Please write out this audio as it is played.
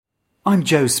I'm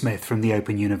Joe Smith from the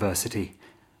Open University,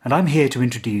 and I'm here to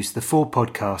introduce the 4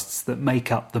 podcasts that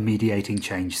make up the Mediating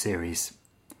Change series.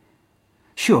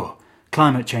 Sure,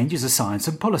 climate change is a science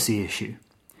and policy issue,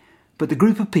 but the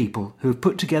group of people who have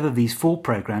put together these 4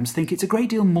 programmes think it's a great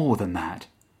deal more than that.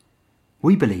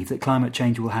 We believe that climate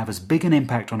change will have as big an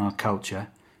impact on our culture,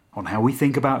 on how we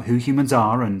think about who humans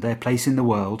are and their place in the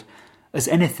world, as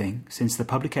anything since the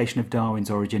publication of Darwin's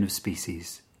Origin of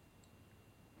Species.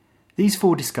 These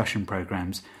 4 discussion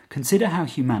programmes consider how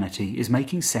humanity is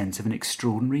making sense of an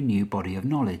extraordinary new body of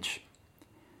knowledge.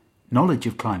 Knowledge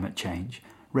of climate change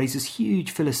raises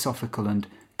huge philosophical and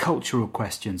cultural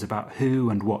questions about who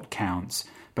and what counts,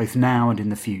 both now and in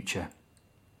the future.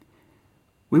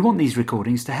 We want these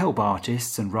recordings to help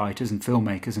artists and writers and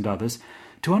filmmakers and others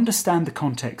to understand the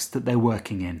context that they're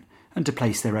working in and to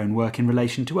place their own work in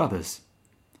relation to others.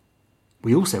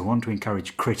 We also want to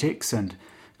encourage critics and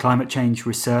climate change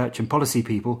research and policy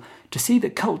people to see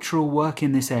that cultural work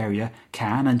in this area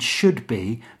can and should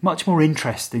be much more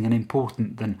interesting and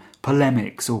important than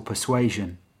polemics or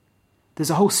persuasion.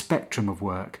 There's a whole spectrum of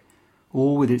work,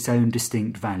 all with its own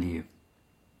distinct value.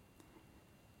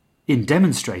 In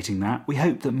demonstrating that, we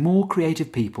hope that more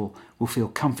creative people will feel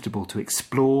comfortable to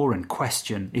explore and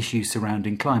question issues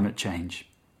surrounding climate change.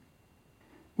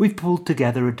 We've pulled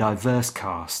together a diverse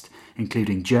cast,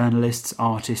 including journalists,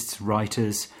 artists,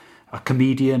 writers, a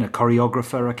comedian, a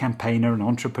choreographer, a campaigner, an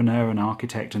entrepreneur, an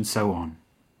architect, and so on.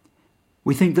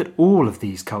 We think that all of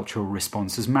these cultural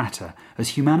responses matter as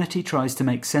humanity tries to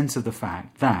make sense of the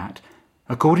fact that,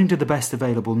 according to the best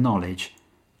available knowledge,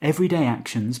 everyday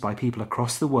actions by people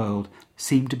across the world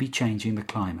seem to be changing the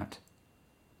climate.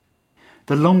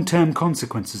 The long-term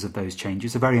consequences of those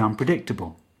changes are very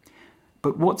unpredictable.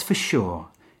 But what's for sure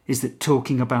is that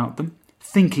talking about them,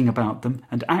 thinking about them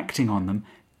and acting on them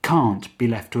can't be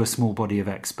left to a small body of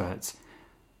experts.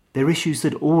 They're issues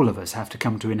that all of us have to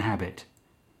come to inhabit.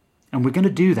 And we're going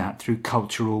to do that through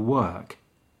cultural work.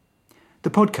 The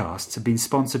podcasts have been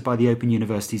sponsored by the Open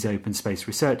University's Open Space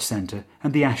Research Centre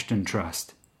and the Ashton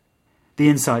Trust. The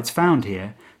insights found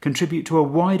here contribute to a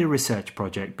wider research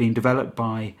project being developed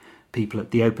by people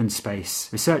at the Open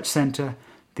Space Research Centre,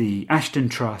 the Ashton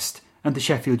Trust and the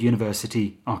Sheffield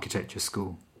University Architecture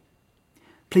School.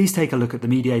 Please take a look at the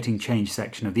Mediating Change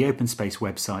section of the Open Space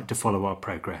website to follow our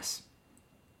progress.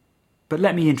 But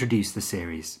let me introduce the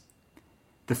series.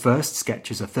 The first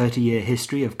sketches a 30-year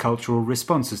history of cultural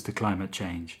responses to climate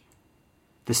change.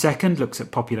 The second looks at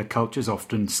popular culture's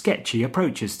often sketchy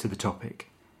approaches to the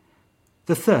topic.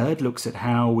 The third looks at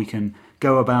how we can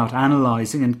go about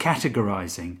analysing and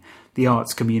categorising the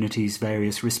arts community's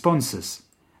various responses.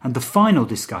 And the final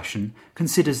discussion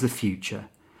considers the future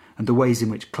and the ways in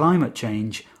which climate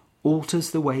change alters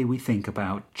the way we think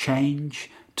about change,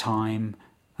 time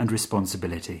and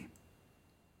responsibility.